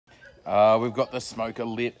We've got the smoker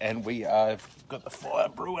lit and we have got the fire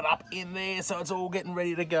brewing up in there, so it's all getting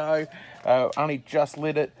ready to go. Only just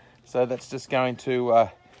lit it, so that's just going to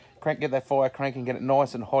get that fire cranking, get it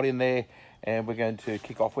nice and hot in there, and we're going to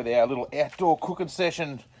kick off with our little outdoor cooking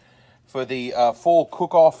session for the fall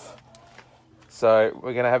cook-off. So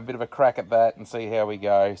we're going to have a bit of a crack at that and see how we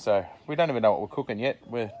go. So we don't even know what we're cooking yet.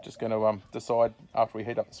 We're just going to decide after we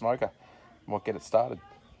heat up the smoker and we'll get it started.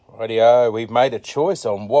 Rightio, we've made a choice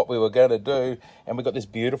on what we were going to do, and we've got this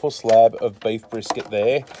beautiful slab of beef brisket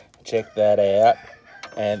there. Check that out.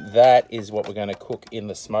 And that is what we're going to cook in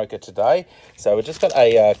the smoker today. So we've just got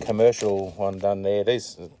a commercial one done there.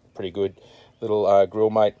 These are pretty good little grill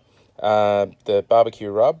mate, the barbecue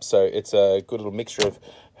rub. So it's a good little mixture of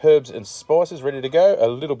herbs and spices ready to go. A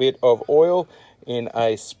little bit of oil in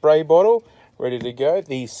a spray bottle ready to go.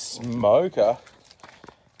 The smoker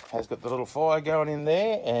has got the little fire going in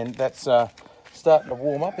there, and that's starting to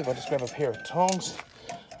warm up. If I just grab a pair of tongs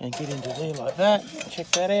and get into there like that, check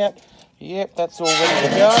that out. Yep, that's all ready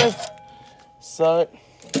to go. So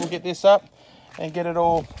we'll get this up and get it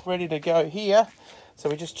all ready to go here. So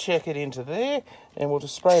we just check it into there, and we'll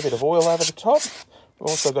just spray a bit of oil over the top. We've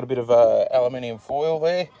also got a bit of aluminium foil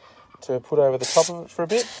there to put over the top of it for a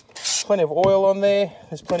bit. Plenty of oil on there.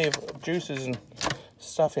 There's plenty of juices and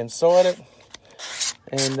stuff inside it.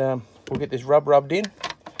 And we'll get this rubbed in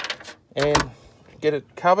and get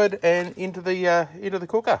it covered and into the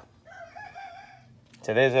cooker.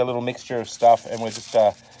 So there's our little mixture of stuff, and we'll just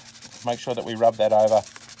make sure that we rub that over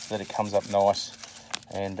so that it comes up nice,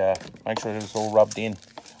 and make sure that it's all rubbed in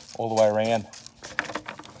all the way around.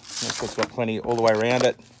 It's got plenty all the way around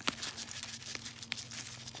it,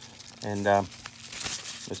 and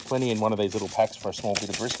there's plenty in one of these little packs for a small bit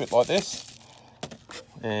of brisket like this.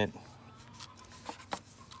 And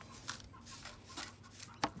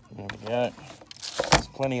there we go. There's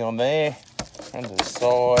plenty on there, and to the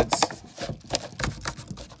sides.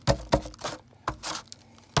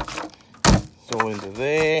 It's all into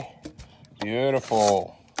there.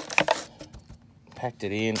 Beautiful. Packed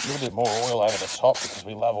it in. A little bit more oil over the top because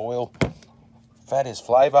we love oil. Fat is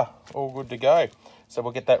flavour. All good to go. So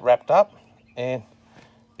we'll get that wrapped up and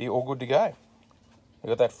be all good to go. We've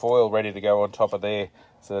got that foil ready to go on top of there.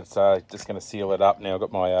 So it's just going to seal it up now. I've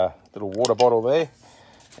got my little water bottle there.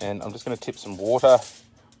 And I'm just going to tip some water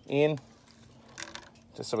in,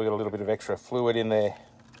 just so we got a little bit of extra fluid in there.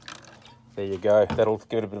 There you go. That'll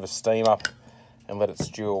give it a bit of a steam up and let it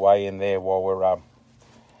stew away in there while we're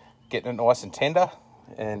getting it nice and tender,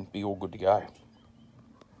 and be all good to go.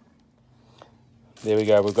 There we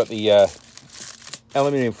go. We've got the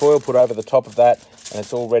aluminium foil put over the top of that, and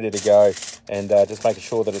it's all ready to go. And just making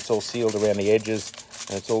sure that it's all sealed around the edges,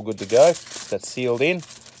 and it's all good to go. That's sealed in.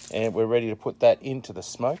 And we're ready to put that into the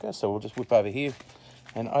smoker. So we'll just whip over here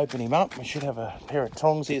and open him up. We should have a pair of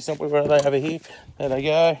tongs here somewhere. Where are they? Over here. There they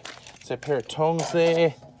go. So a pair of tongs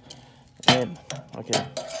there. And I can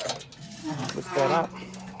lift that up.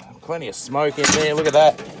 Plenty of smoke in there. Look at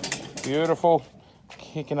that. Beautiful.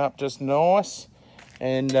 Kicking up just nice.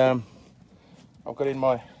 And I've got in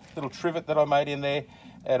my little trivet that I made in there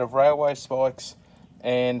out of railway spikes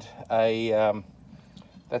and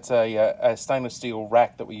that's a stainless steel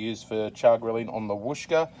rack that we use for char grilling on the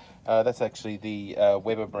Wooshka. That's actually the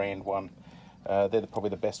Weber brand one. They're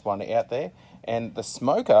probably the best one out there. And the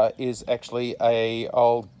smoker is actually a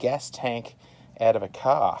old gas tank out of a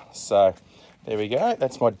car. So there we go.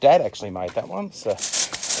 That's my dad actually made that one. So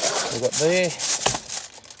we got there.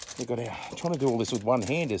 We got our, trying to do all this with one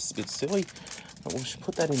hand is a bit silly. But we'll just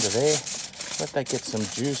put that into there. Let that get some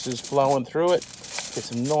juices flowing through it. Get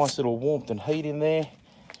some nice little warmth and heat in there.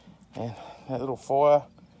 And that little fire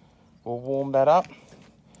will warm that up.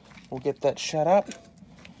 We'll get that shut up,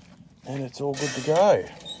 and it's all good to go.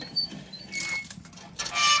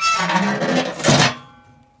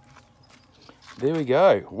 There we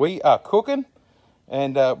go. We are cooking,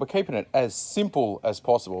 and we're keeping it as simple as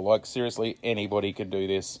possible. Like, seriously, anybody can do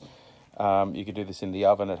this. You can do this in the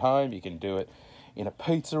oven at home. You can do it in a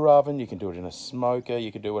pizza oven. You can do it in a smoker.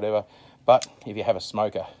 You can do whatever. But if you have a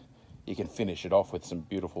smoker, you can finish it off with some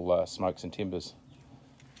beautiful smokes and timbers.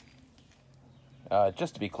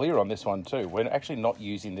 Just to be clear on this one too, we're actually not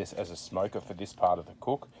using this as a smoker for this part of the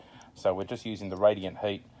cook. So we're just using the radiant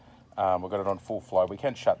heat. We've got it on full flow. We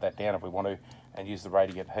can shut that down if we want to and use the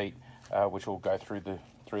radiant heat, which will go through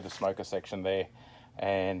the smoker section there.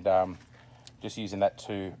 And just using that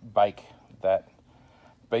to bake that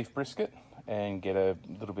beef brisket and get a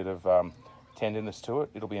little bit of tenderness to it.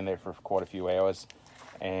 It'll be in there for quite a few hours.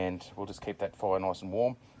 And we'll just keep that fire nice and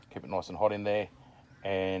warm, keep it nice and hot in there,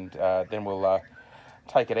 and then we'll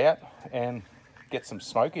take it out and get some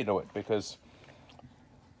smoke into it, because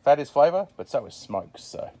fat is flavour, but so is smoke.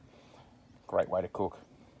 So great way to cook.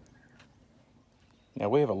 Now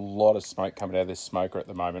we have a lot of smoke coming out of this smoker at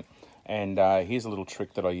the moment, and here's a little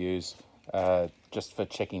trick that I use just for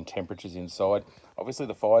checking temperatures inside. Obviously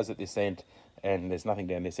the fire's at this end and there's nothing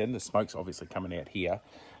down this end. The smoke's obviously coming out here.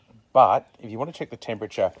 But if you want to check the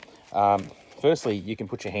temperature, firstly you can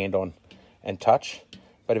put your hand on and touch,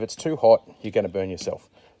 but if it's too hot you're going to burn yourself.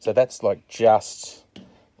 So that's like just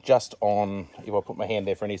on. If I put my hand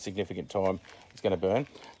there for any significant time, it's going to burn.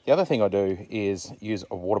 The other thing I do is use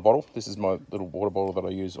a water bottle. This is my little water bottle that I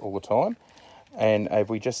use all the time. And if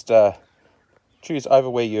we just choose over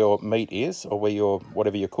where your meat is, or where your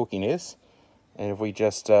whatever you're cooking is, and if we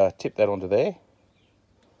just tip that onto there,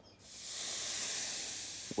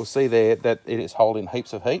 we'll see there that it is holding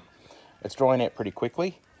heaps of heat. It's drying out pretty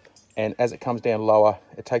quickly, and as it comes down lower,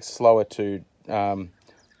 it takes slower to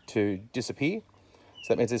disappear.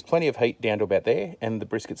 So that means there's plenty of heat down to about there, and the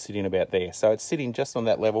brisket's sitting about there. So it's sitting just on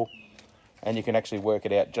that level, and you can actually work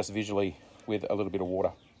it out just visually with a little bit of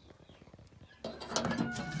water.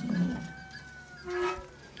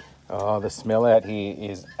 Oh, the smell out here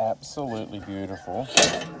is absolutely beautiful.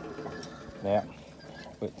 Now,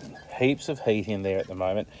 with heaps of heat in there at the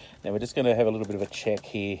moment. Now we're just going to have a little bit of a check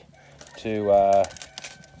here to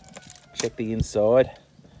check the inside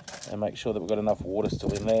and make sure that we've got enough water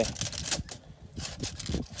still in there.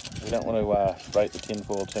 We don't want to break the tin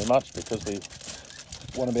foil too much, because we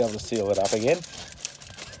want to be able to seal it up again.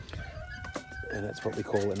 And that's what we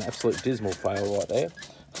call an absolute dismal fail right there.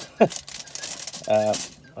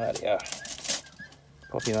 There we go.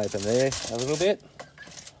 Pop him open there a little bit.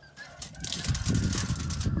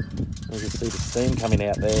 You can see the steam coming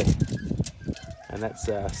out there, and that's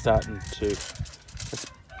starting to, that's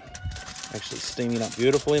actually steaming up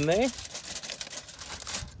beautiful in there.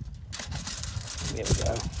 There we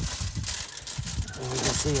go. And we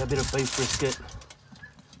can see a bit of beef brisket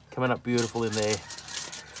coming up beautiful in there.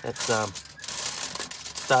 That's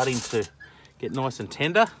starting to get nice and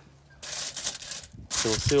tender. So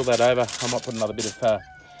we'll seal that over. I might put another bit of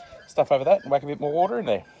stuff over that and whack a bit more water in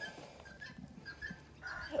there.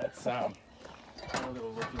 Let's have a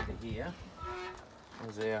little look into here.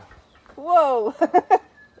 There's our... Whoa!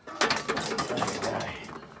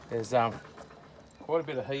 There's quite a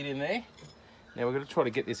bit of heat in there. Now we're going to try to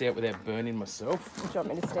get this out without burning myself. Do you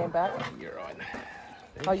want me to stand back? You're right.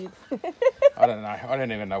 Oh, you... I don't know. I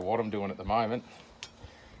don't even know what I'm doing at the moment.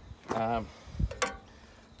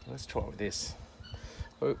 Let's try with this.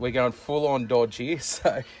 We're going full on dodge here,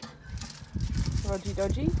 so... Dodgy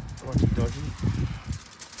dodgy? Dodgy dodgy.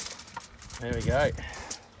 There we go.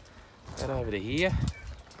 That over to here.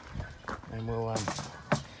 And we'll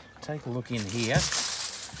take a look in here.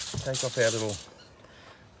 Take off our little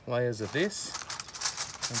layers of this.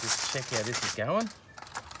 And just check how this is going.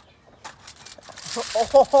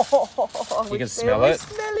 Oh, you can smell it.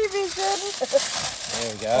 Smelly vision.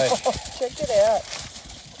 There we go. Check it out.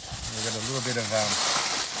 We've got a little bit of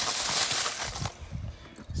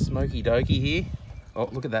smoky dokey here. Oh,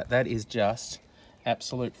 look at that. That is just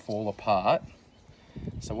absolute fall apart.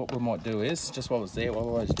 So what we might do is, just while it's there, while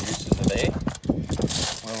all those juices are there,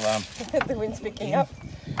 we'll... the wind's picking up.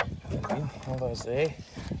 All those there.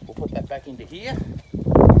 We'll put that back into here.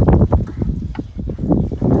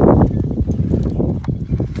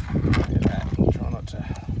 Try not to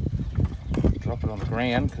drop it on the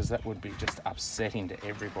ground, because that would be just upsetting to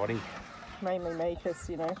everybody. Mainly me, because,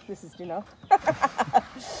 you know, this is dinner.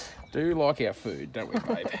 Do like our food, don't we,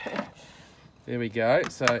 babe? There we go.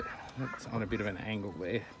 So it's on a bit of an angle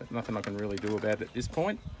there, but nothing I can really do about it at this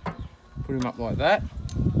point. Put him up like that,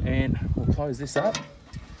 and we'll close this up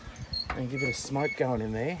and give it a smoke going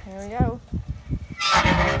in there. There we go.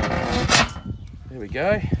 There we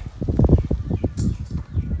go.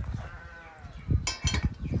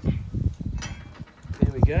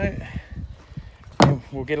 There we go. And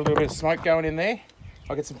we'll get a little bit of smoke going in there.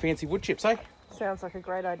 I'll get some fancy wood chips, eh? Sounds like a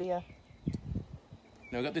great idea.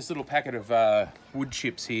 Now I've got this little packet of wood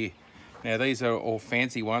chips here. Now these are all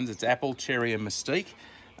fancy ones. It's apple, cherry and mesquite.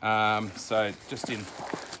 So just in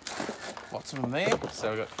lots of them there.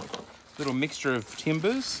 So I've got a little mixture of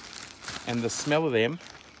timbers, and the smell of them,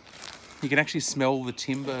 you can actually smell the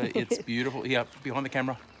timber. It's beautiful. Here, behind the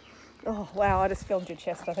camera. Oh, wow, I just filmed your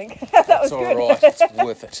chest, I think. That was good. That's all right, it's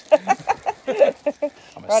worth it.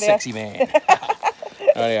 I'm a sexy man.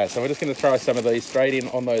 Anyway, so we're just going to throw some of these straight in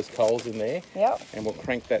on those coals in there. Yep. And we'll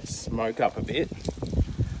crank that smoke up a bit,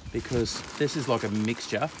 because this is like a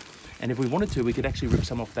mixture. And if we wanted to, we could actually rip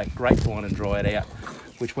some off that grapevine and dry it out,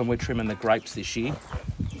 which when we're trimming the grapes this year,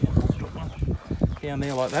 down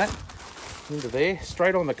there like that, into there,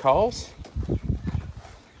 straight on the coals.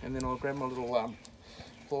 And then I'll grab my little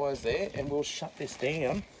pliers there and we'll shut this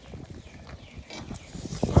down.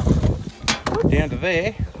 Down to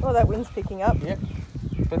there. Oh, that wind's picking up. Yep.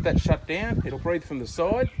 Let that shut down. It'll breathe from the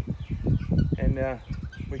side. And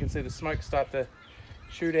we can see the smoke start to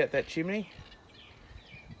shoot out that chimney.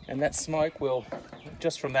 And that smoke will,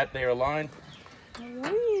 just from that there alone.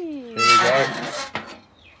 Whee. There we go.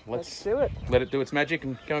 Let's do it. Let it do its magic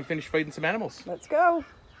and go and finish feeding some animals. Let's go.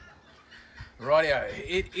 Rightio,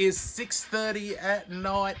 it is 6:30 at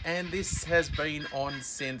night and this has been on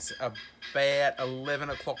since about 11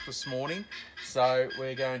 o'clock this morning. So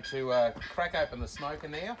we're going to crack open the smoker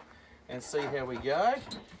now and see how we go.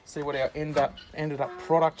 See what our ended up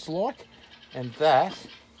product's like. And that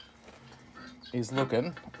is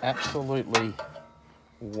looking absolutely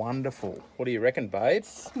wonderful. What do you reckon, babe?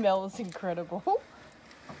 Smells incredible.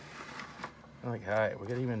 Okay, we'll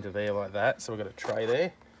get him into there like that. So we've got a tray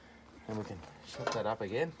there. And we can shut that up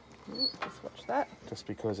again. Let's watch that. Just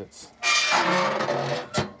because it's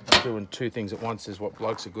doing two things at once is what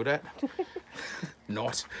blokes are good at.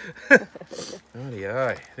 Not.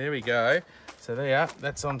 Rightio, there we go. So there,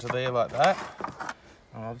 that's onto there like that.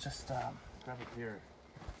 I'll just grab a pair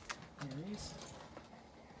of these.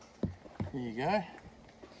 There you go.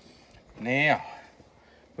 Now,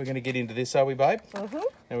 we're going to get into this, are we, babe? Mm-hmm.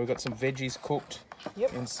 Now we've got some veggies cooked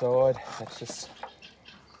Yep. inside. That's just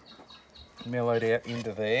mellowed out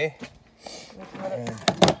into there. And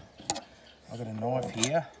I've got a knife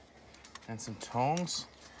here and some tongs.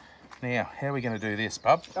 Now, how are we going to do this,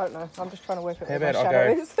 bub? I don't know. I'm just trying to work out How where about my I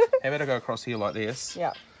shadow go? is. How about I go across here like this?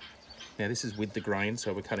 Yeah. Now this is with the grain,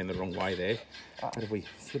 so we're cutting the wrong way there. But if we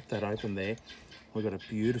flip that open there, we've got a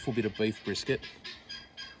beautiful bit of beef brisket.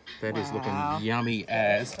 That is looking yummy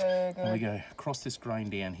as. So And we good. go across this grain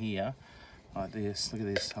down here like this. Look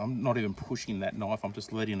at this. I'm not even pushing that knife. I'm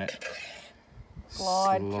just letting it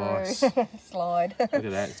Slide slice. through. Slide. Look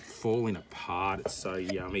at that, it's falling apart. It's so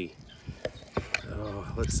yummy. Oh,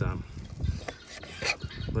 let's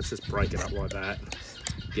just break it up like that.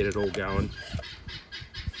 Get it all going.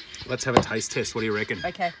 Let's have a taste test. What do you reckon?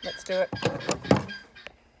 Okay, let's do it.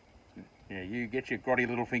 Yeah, you get your grotty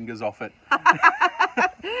little fingers off it.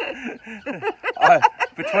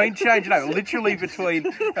 Between changing over, literally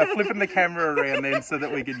between flipping the camera around then so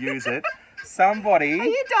that we could use it. Somebody. Are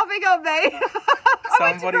you dumping on me?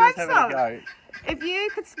 Somebody was having a go. If you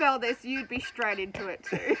could smell this, you'd be straight into it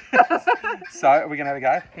too. So, are we going to have a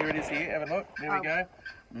go? Here it is here, have a look. There we go.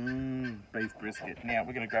 Beef brisket. Now,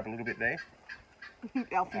 we're going to grab a little bit there.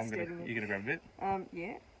 Alfie's getting You're going to grab a bit?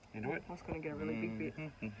 yeah. Into it? I was going to get a really big bit.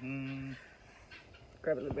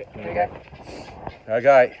 Grab a little bit. There we go.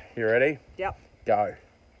 Okay, you ready? Yep. Go.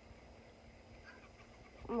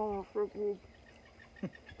 Oh, so good.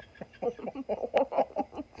 I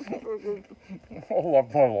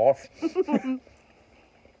love my life.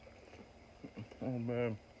 Oh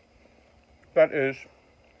man. That is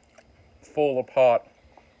fall apart.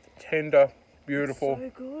 Tender, beautiful.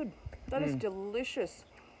 So good. That is delicious.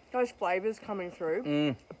 Those flavours coming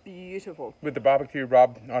through, beautiful. With the barbecue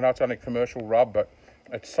rub, I know it's only commercial rub, but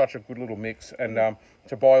it's such a good little mix. And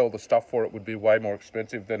to buy all the stuff for it would be way more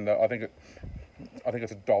expensive than I think it's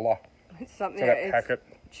 $1 It's something for that it's packet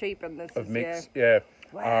cheap and this of is, mix. Yeah.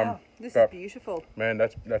 Wow, this is but- beautiful. Man,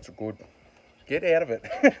 that's a good. Get out of it.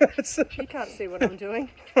 You can't see what I'm doing.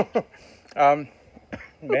 Man,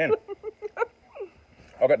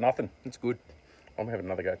 I've got nothing. It's good. I'm having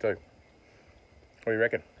another go too. What do you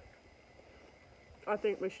reckon? I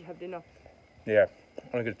think we should have dinner. Yeah, I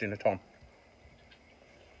think it's dinner time.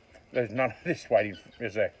 There's none of this waiting,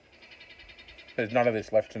 is there? There's none of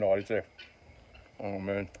this left tonight, is there? Oh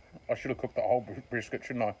man, I should have cooked the whole brisket,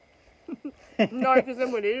 shouldn't I? No, because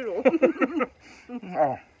then we'd eat it all.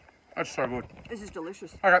 Oh, that's so good. This is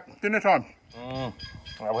delicious. Okay, dinner time. Well,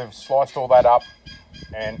 we've sliced all that up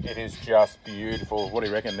and it is just beautiful. What do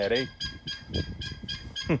you reckon, Nettie?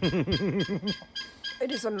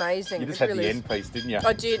 It is amazing. You just it had really the is. end piece, didn't you?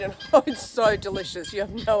 I did, and oh, it's so delicious. You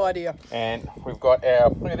have no idea. And we've got our,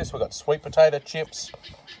 look at this, we've got sweet potato chips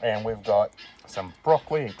and we've got some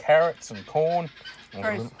broccoli and carrots and corn and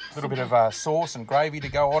a little bit of sauce and gravy to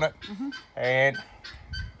go on it and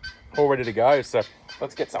all ready to go. So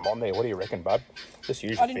let's get some on there. What do you reckon, bud? Just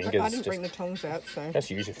use your fingers. I didn't bring the tongs out, so. Just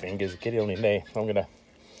use your fingers. Get it on in there. I'm going to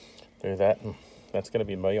do that. And that's going to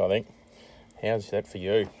be me, I think. How's that for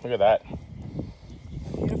you? Look at that.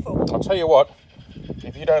 Beautiful. I'll tell you what,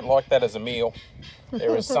 if you don't like that as a meal,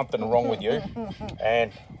 there is something wrong with you.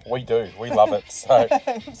 And we do. We love it. So,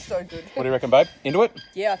 So good. what do you reckon, babe? Into it?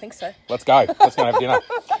 Yeah, I think so. Let's go. Let's go and have dinner.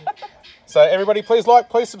 So everybody, please like,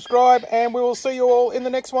 please subscribe, and we will see you all in the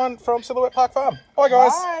next one from Silhouette Park Farm. Bye,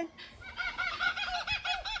 guys. Bye.